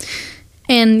scripture.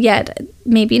 And yet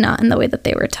maybe not in the way that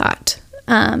they were taught.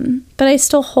 But I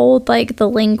still hold like the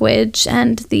language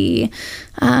and the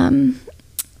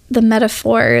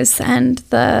metaphors and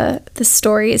the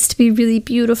stories to be really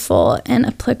beautiful and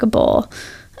applicable.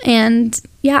 And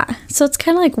yeah, so it's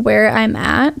kind of like where I'm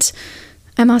at.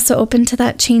 I'm also open to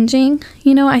that changing.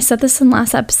 I said this in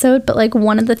last episode, but like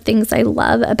one of the things I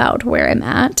love about where I'm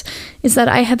at is that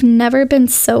I have never been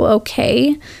so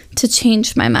okay to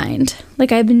change my mind.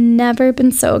 Like I've never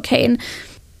been so okay.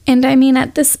 And I mean,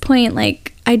 at this point,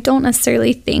 like I don't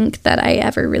necessarily think that I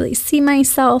ever really see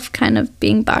myself kind of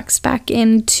being boxed back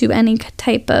into any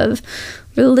type of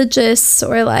religious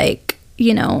or like,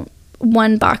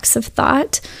 one box of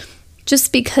thought.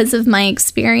 Just because of my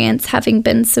experience having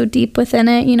been so deep within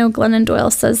it. Glennon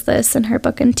Doyle says this in her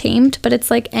book Untamed, but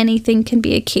it's like anything can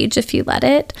be a cage if you let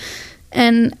it.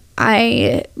 And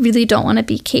I really don't want to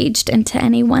be caged into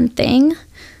any one thing.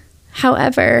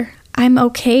 However, I'm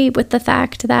okay with the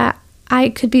fact that I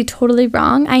could be totally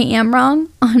wrong. I am wrong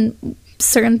on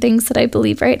certain things that I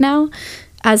believe right now,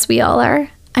 as we all are.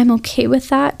 I'm okay with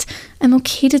that. I'm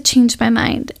okay to change my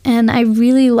mind. And I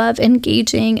really love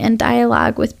engaging in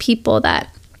dialogue with people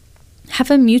that have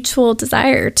a mutual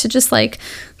desire to just like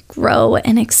grow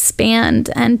and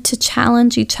expand and to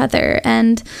challenge each other.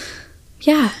 And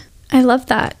yeah, I love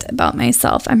that about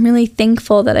myself. I'm really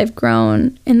thankful that I've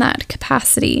grown in that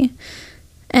capacity.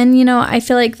 And, I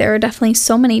feel like there are definitely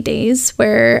so many days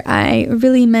where I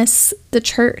really miss the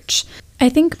church. I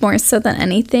think more so than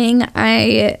anything,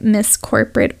 I miss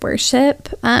corporate worship.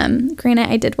 Granted,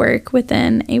 I did work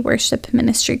within a worship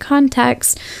ministry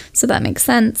context, so that makes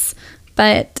sense.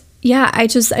 But yeah, I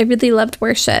really loved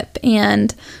worship.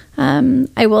 And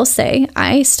I will say,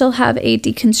 I still have a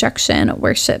deconstruction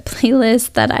worship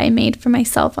playlist that I made for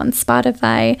myself on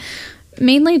Spotify,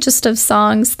 mainly just of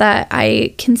songs that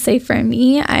I can say for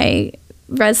me, I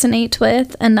resonate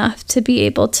with enough to be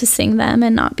able to sing them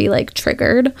and not be like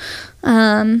triggered,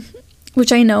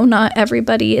 which I know not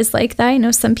everybody is like that. I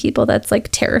know some people that's like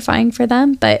terrifying for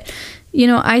them, but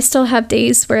I still have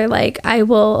days where like I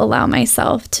will allow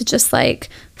myself to just like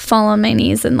fall on my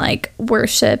knees and like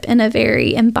worship in a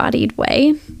very embodied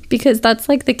way, because that's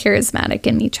like the charismatic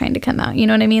in me trying to come out. You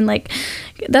know what I mean? Like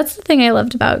that's the thing I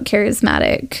loved about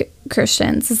charismatic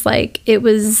Christians is like it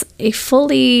was a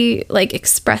fully like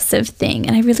expressive thing,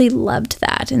 and I really loved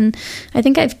that. And I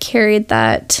think I've carried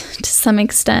that to some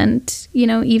extent,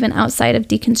 even outside of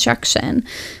deconstruction.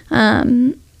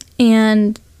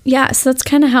 And yeah, so that's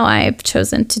kind of how I've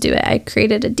chosen to do it. I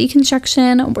created a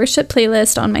deconstruction worship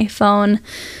playlist on my phone.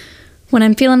 When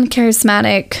I'm feeling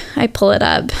charismatic, I pull it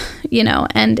up,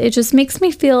 and it just makes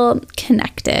me feel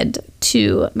connected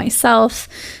to myself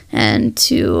and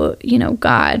to,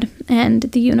 God and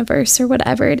the universe or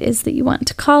whatever it is that you want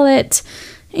to call it.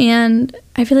 And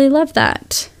I really love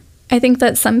that. I think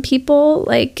that some people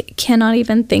like cannot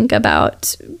even think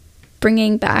about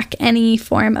bringing back any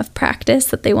form of practice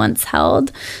that they once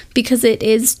held because it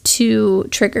is too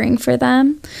triggering for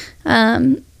them.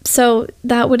 So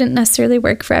that wouldn't necessarily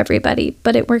work for everybody,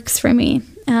 but it works for me.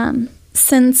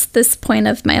 Since this point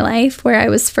of my life where I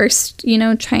was first,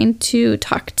 trying to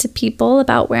talk to people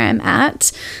about where I'm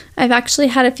at, I've actually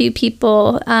had a few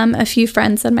people, a few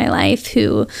friends in my life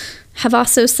who have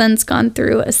also since gone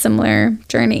through a similar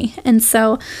journey. And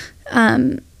so,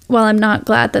 while I'm not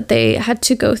glad that they had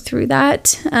to go through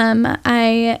that,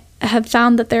 I have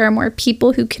found that there are more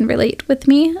people who can relate with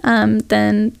me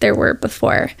than there were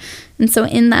before. And so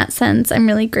in that sense, I'm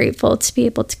really grateful to be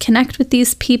able to connect with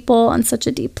these people on such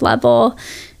a deep level,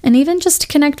 and even just to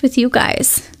connect with you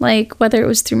guys, like whether it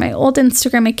was through my old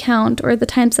Instagram account or the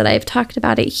times that I've talked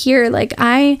about it here. Like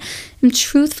I am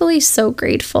truthfully so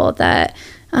grateful that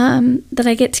that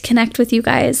I get to connect with you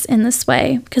guys in this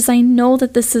way, because I know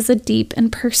that this is a deep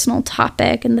and personal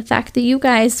topic, and the fact that you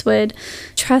guys would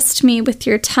trust me with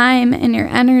your time and your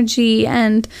energy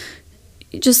and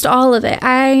just all of it.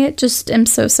 I just am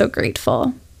so, so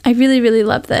grateful. I really, really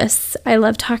love this. I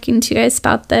love talking to you guys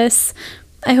about this.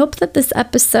 I hope that this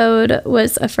episode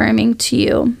was affirming to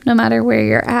you, no matter where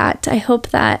you're at. I hope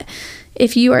that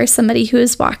if you are somebody who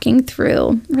is walking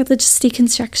through religious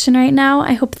deconstruction right now,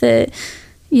 I hope that,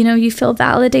 you feel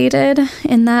validated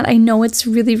in that. I know it's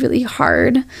really, really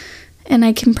hard. And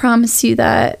I can promise you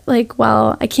that,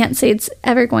 while I can't say it's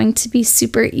ever going to be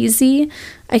super easy,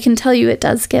 I can tell you it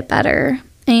does get better.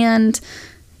 And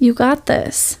you got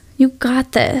this. You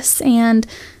got this. And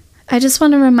I just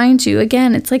want to remind you,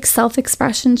 again, it's like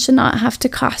self-expression should not have to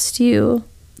cost you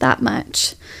that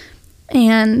much.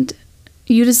 And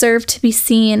you deserve to be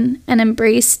seen and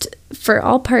embraced for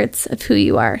all parts of who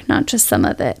you are, not just some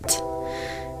of it.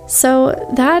 So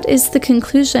that is the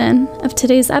conclusion of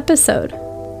today's episode.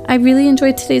 I really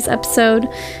enjoyed today's episode.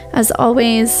 As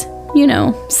always,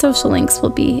 social links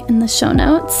will be in the show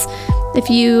notes. If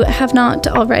you have not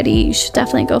already, you should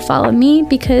definitely go follow me,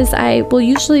 because I will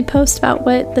usually post about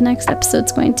what the next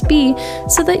episode's going to be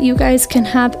so that you guys can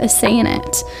have a say in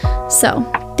it. So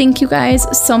thank you guys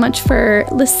so much for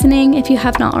listening. If you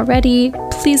have not already,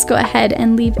 please go ahead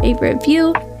and leave a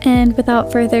review. And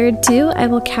without further ado, I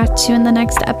will catch you in the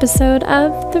next episode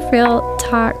of the Real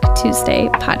Talk Tuesday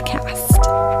podcast.